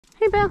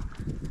Hey, Bill.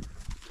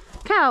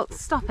 Colt,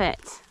 stop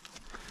it.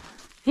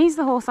 He's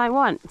the horse I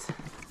want.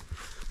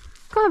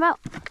 Come on, Bill.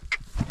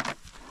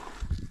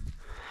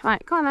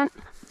 Right, come on then.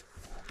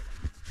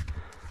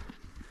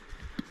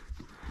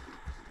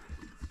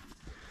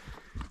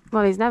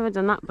 Well, he's never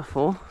done that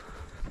before.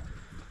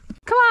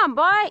 Come on,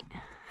 boy.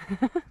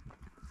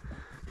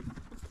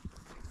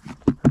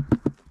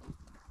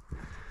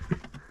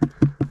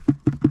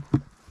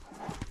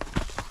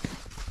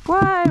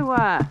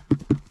 Whoa.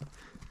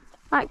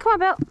 Right, come on,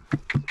 Bill.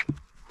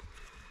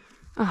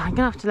 Oh, I'm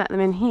gonna have to let them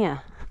in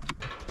here.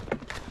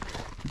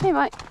 Hey,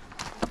 boy.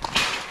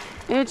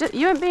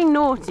 You weren't being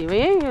naughty, were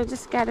you? You were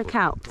just scared of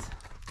Celts.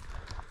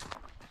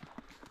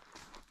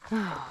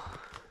 Oh.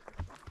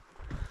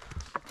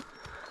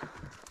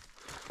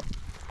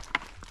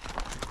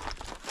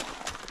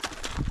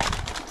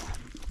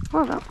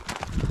 Well done.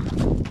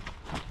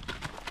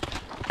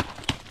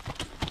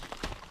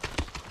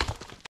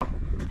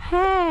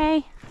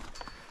 Hey!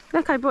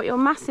 Look, I brought your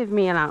massive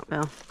meal out,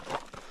 Bill.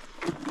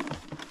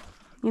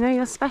 You know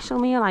your special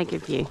meal I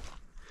give you.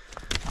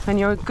 And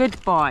you're a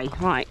good boy.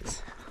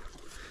 Right.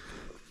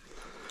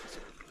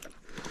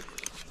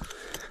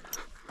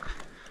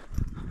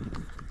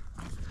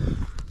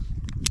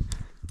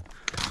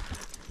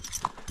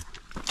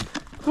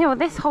 Yeah, well,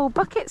 this whole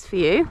bucket's for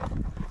you.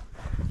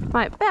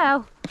 Right,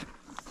 Bill.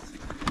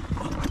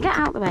 Get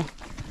out the way.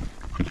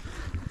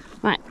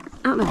 Right,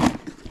 out the way.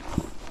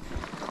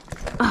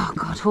 Oh,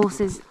 God,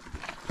 horses.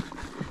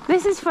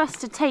 This is for us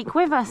to take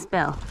with us,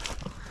 Bill.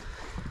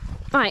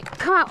 Right,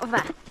 come out of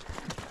there.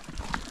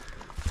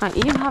 Right,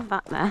 you have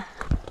that there.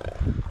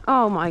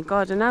 Oh, my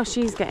God, and now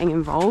she's getting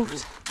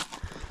involved.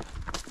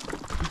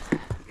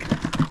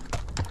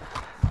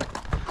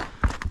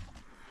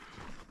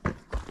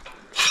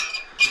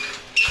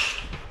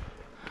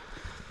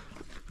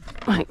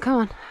 Right,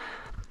 come on.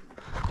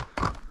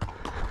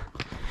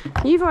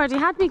 You've already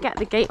had me get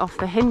the gate off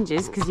the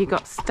hinges because you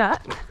got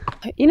stuck.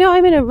 You know,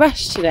 I'm in a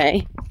rush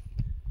today.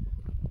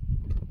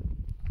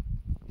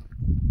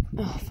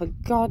 Oh, for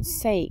God's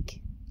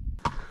sake.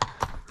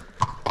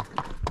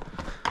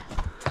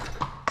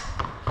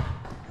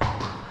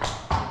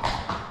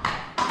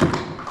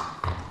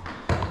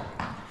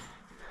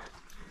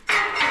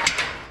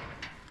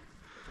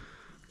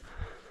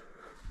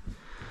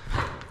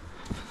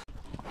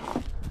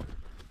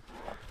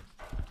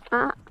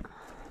 Ah.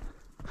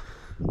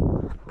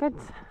 Good.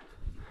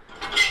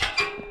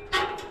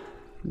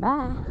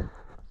 Bye.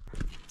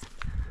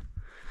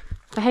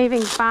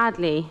 Behaving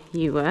badly,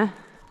 you were.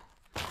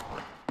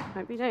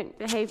 Hope you don't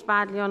behave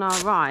badly on our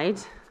ride,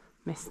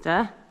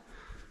 mister.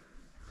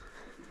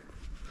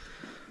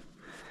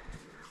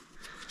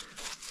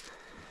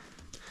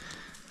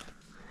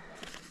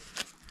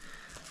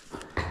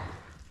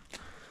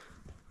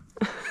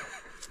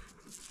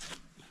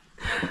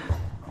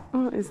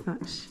 What is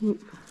that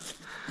sheep?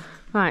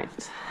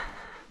 Right.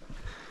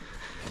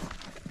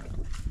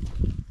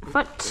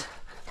 Foot.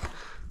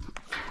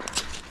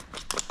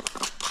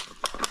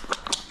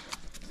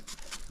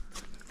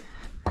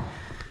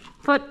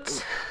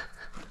 Foot.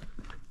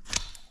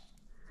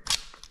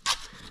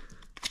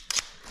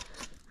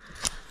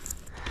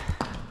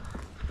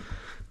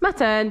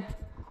 Mutton.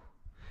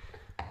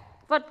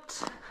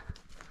 Foot.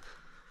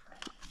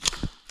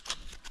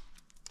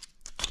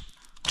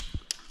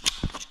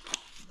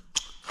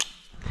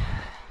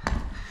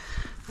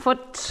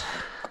 Foot.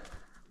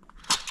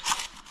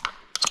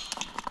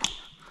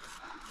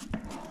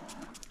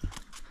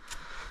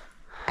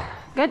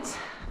 Good.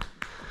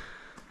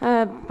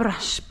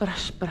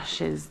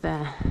 Brushes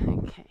there.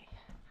 Okay.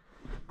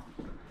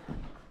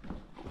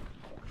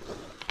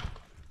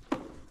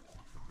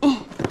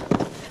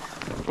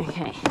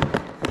 Okay.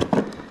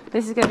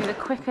 This is going to be the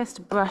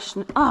quickest brush.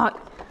 Oh,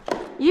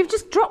 you've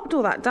just dropped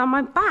all that down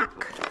my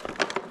back.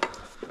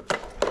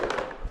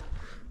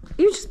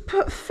 You just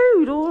put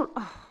food all...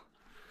 Oh.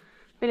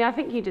 Billy, I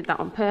think you did that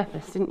on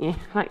purpose, didn't you?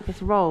 Like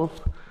this roll.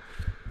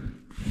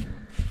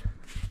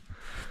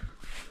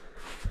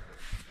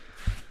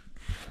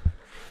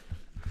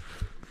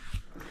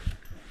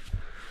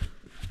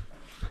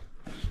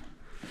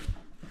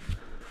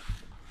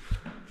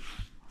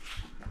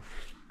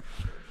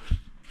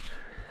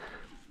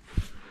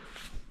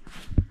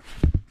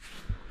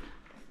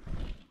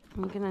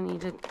 I'm gonna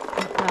need a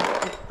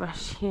big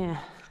brush here.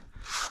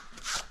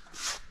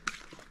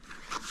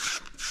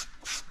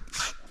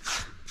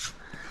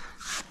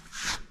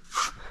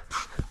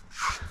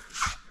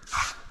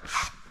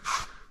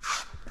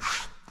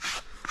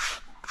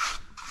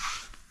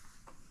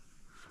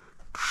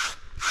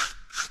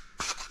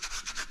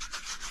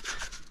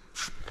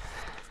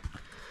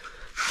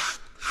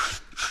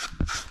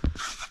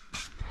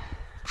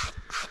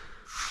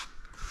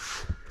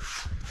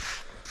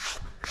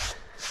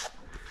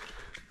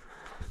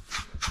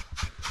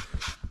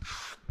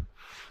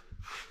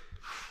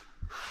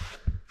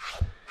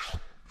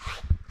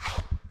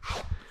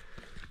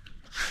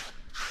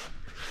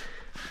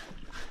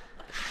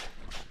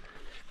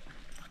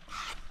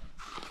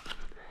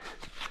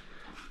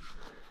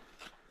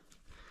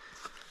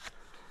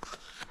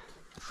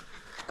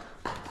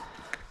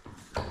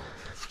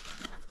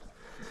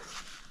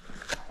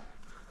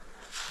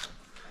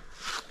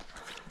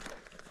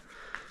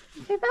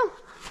 Bill?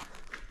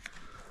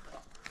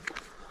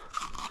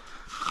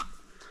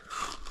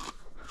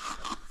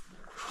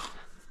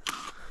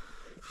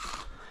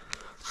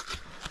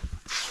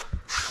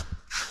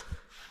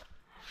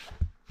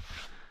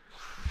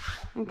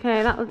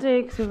 Okay, that'll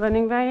do because we're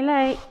running very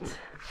late.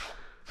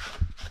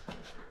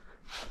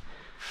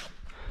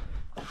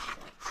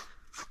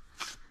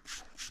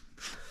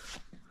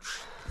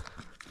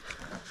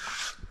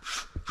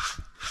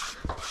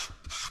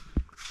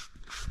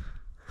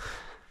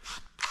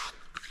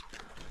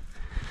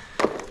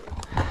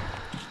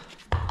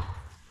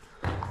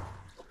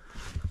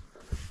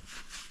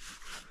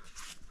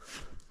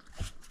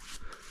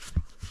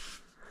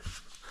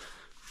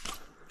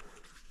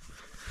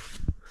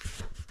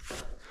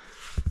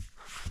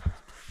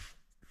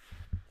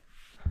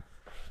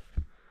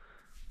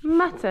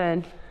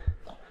 Mutton.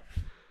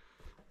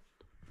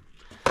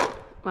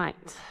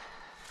 Right.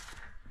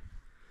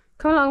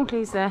 Come along,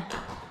 please, there.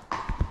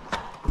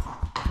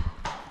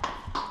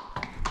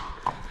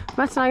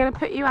 Mutton, I'm going to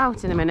put you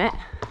out in a minute.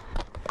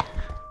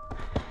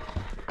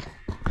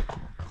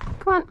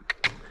 Come on.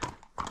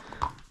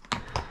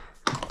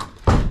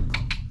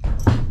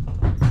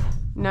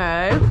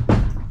 No.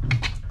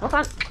 Hold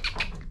on.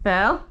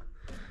 Bill.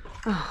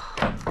 Oh.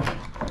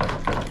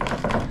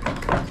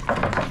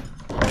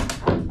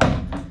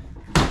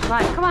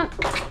 Right, come on.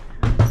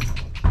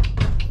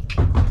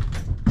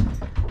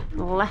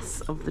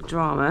 Less of the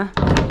drama.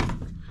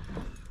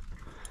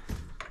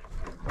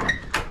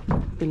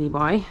 Billy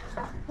boy.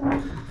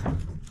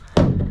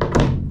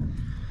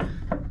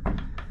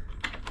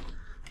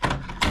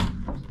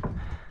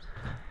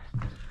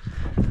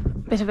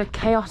 Bit of a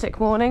chaotic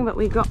morning, but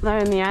we got there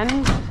in the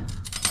end.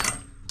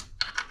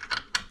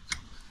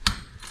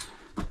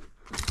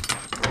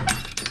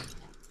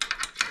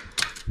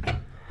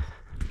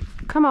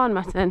 Come on,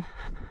 Mutton.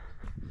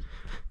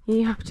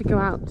 You have to go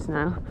out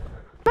now.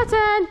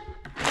 Mutton!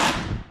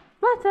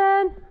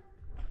 Mutton!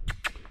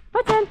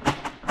 Mutton!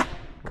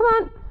 Come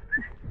on!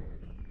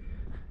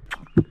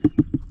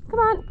 Come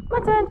on,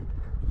 Mutton!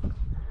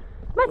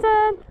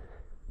 Mutton!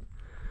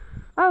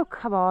 Oh,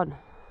 come on.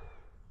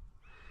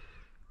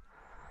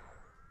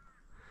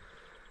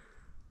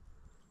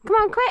 Come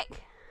on,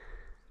 quick!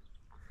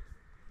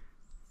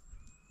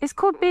 It's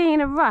called being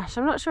in a rush.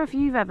 I'm not sure if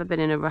you've ever been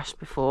in a rush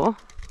before.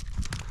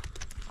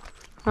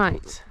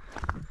 Right.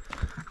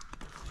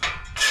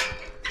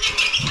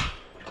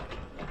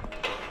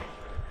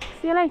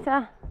 See you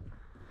later.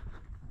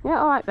 Yeah,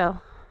 all right,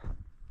 Bill.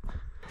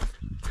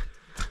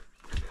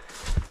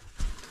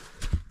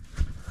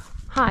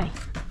 Hi.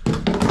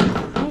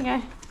 There you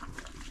go.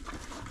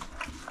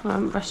 Oh, I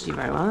haven't brushed you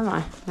very well, have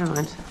I? Never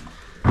mind.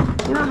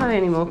 You're not having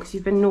any more because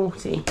you've been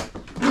naughty.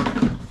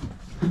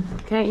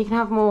 Okay, you can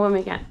have more when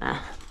we get there.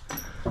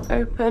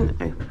 Open,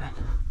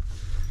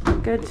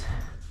 open. Good.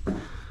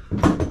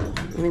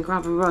 I'm going to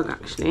grab a rug,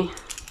 actually.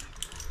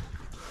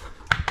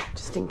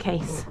 Just in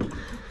case.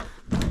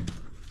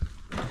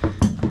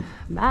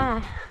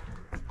 Bye.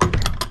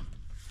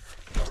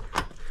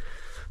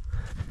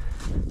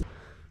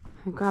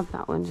 I'll grab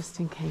that one just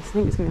in case. I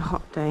think it's going to be a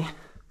hot day.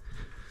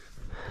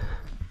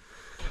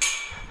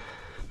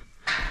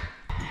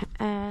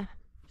 Air,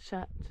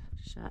 shut,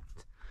 shut,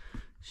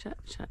 shut,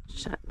 shut,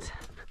 shut.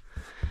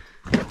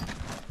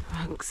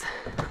 Rugs.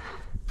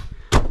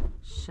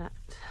 Shut,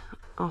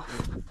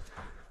 off,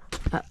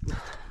 up,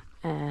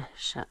 air,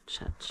 shut,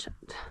 shut, shut.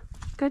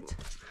 Good.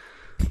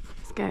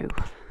 Let's go.